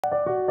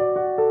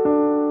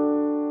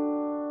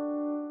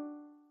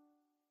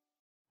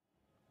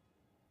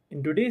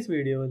In today's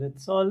video,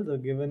 let's solve the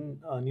given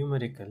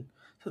numerical.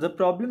 So the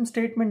problem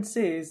statement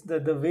says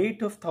that the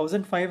weight of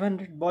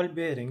 1500 ball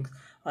bearings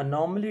are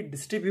normally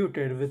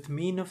distributed with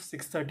mean of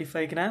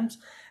 635 grams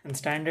and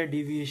standard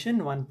deviation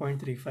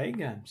 1.35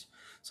 grams.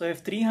 So if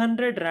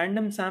 300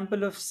 random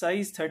sample of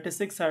size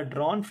 36 are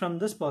drawn from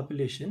this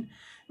population,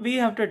 we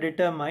have to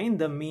determine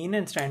the mean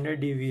and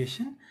standard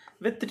deviation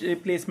with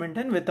replacement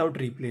and without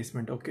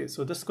replacement. Okay,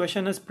 so this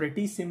question is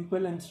pretty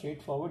simple and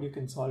straightforward. You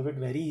can solve it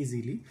very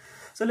easily.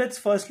 So let's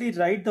firstly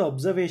write the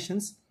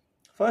observations.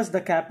 First,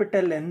 the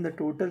capital N, the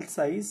total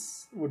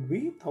size would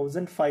be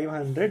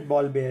 1500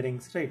 ball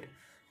bearings, right?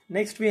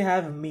 Next we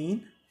have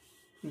mean,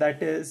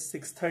 that is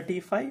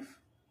 635.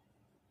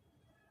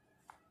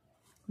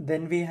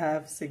 Then we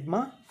have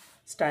sigma,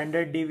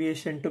 standard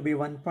deviation to be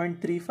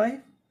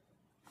 1.35.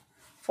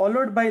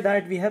 Followed by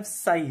that we have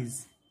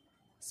size,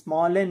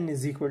 small n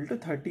is equal to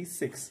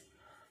 36.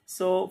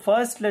 So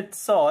first let's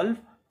solve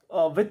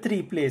with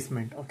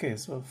replacement. Okay,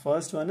 so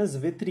first one is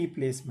with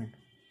replacement.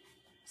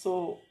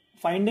 So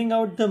finding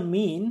out the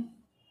mean,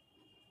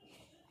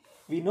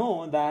 we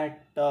know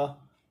that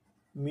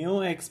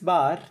mu x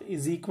bar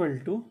is equal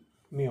to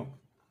mu,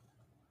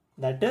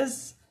 that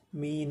is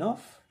mean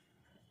of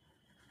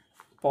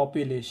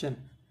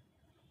population.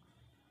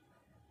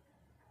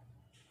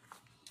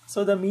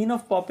 So the mean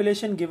of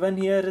population given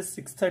here is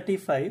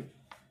 635.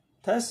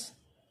 Thus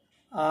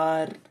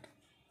our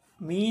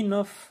mean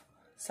of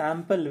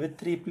sample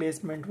with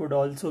replacement would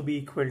also be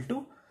equal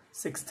to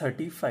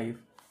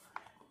 635.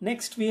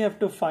 Next we have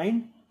to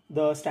find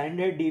the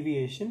standard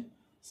deviation.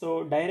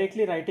 So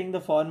directly writing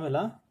the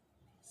formula,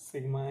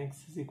 sigma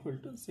x is equal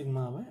to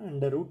sigma y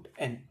under root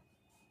n.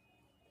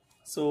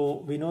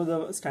 So we know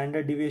the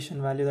standard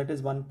deviation value, that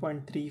is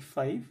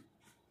 1.35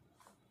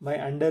 by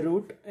under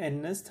root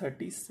n is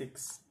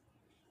 36.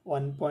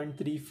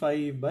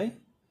 1.35 by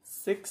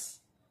 6.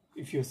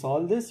 If you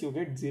solve this, you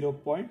get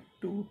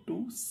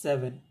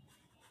 0.227.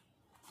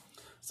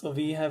 So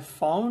we have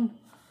found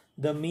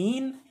the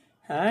mean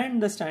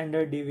and the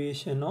standard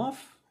deviation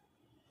of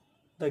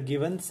the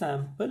given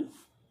sample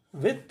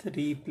with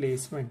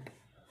replacement.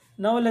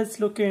 Now let's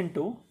look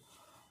into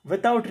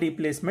without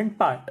replacement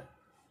part.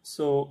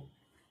 So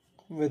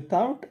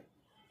without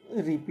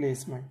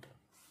replacement.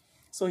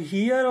 So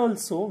here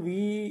also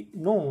we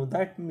know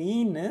that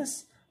mean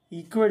is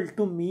equal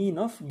to mean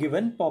of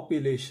given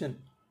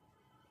population.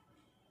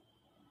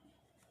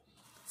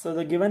 So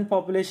the given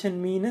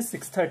population mean is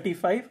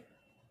 635.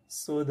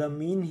 So the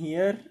mean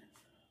here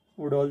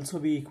would also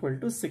be equal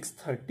to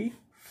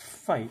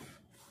 635.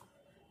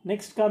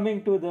 Next,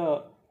 coming to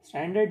the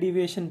standard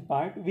deviation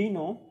part, we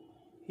know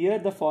here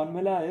the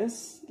formula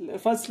is,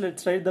 first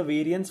let's write the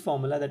variance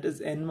formula, that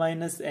is n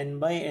minus n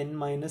by n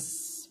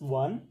minus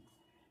 1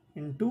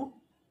 into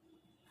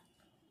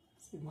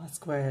sigma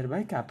square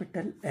by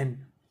capital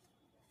N.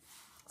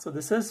 So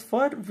this is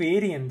for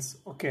variance.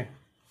 Okay,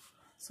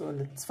 so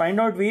let's find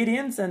out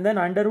variance, and then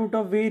under root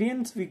of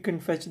variance we can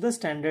fetch the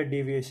standard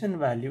deviation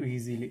value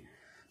easily.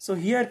 So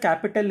here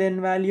capital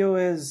N value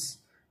is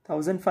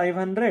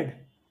 1500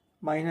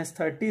 minus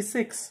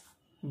 36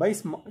 by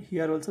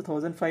here also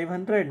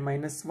 1500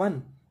 minus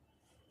 1.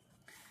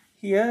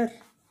 Here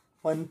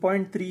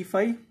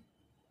 1.35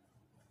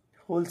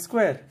 whole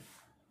square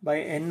by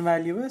n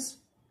value is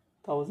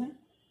 1000.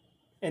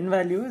 N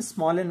value is,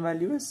 small n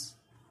value is,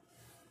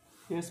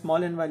 here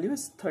small n value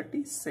is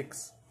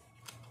 36.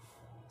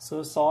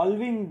 So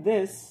solving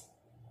this,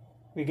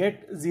 we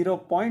get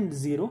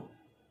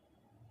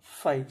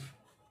 0.05.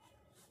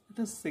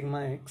 That is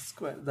sigma x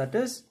square, that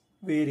is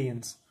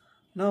variance.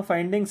 Now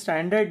finding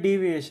standard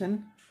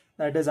deviation,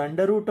 that is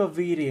under root of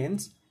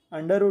variance,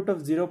 under root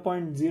of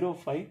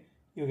 0.05,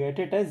 you get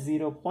it as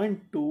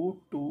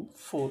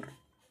 0.224.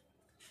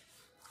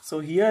 So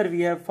here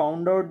we have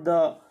found out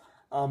the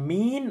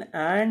mean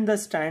and the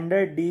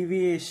standard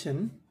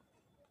deviation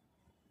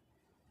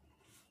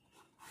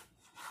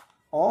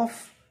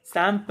of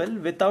sample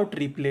without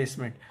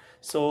replacement.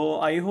 So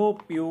I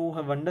hope you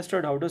have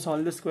understood how to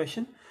solve this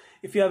question.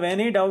 If you have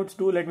any doubts,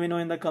 do let me know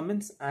in the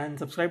comments and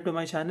subscribe to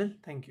my channel.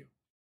 Thank you.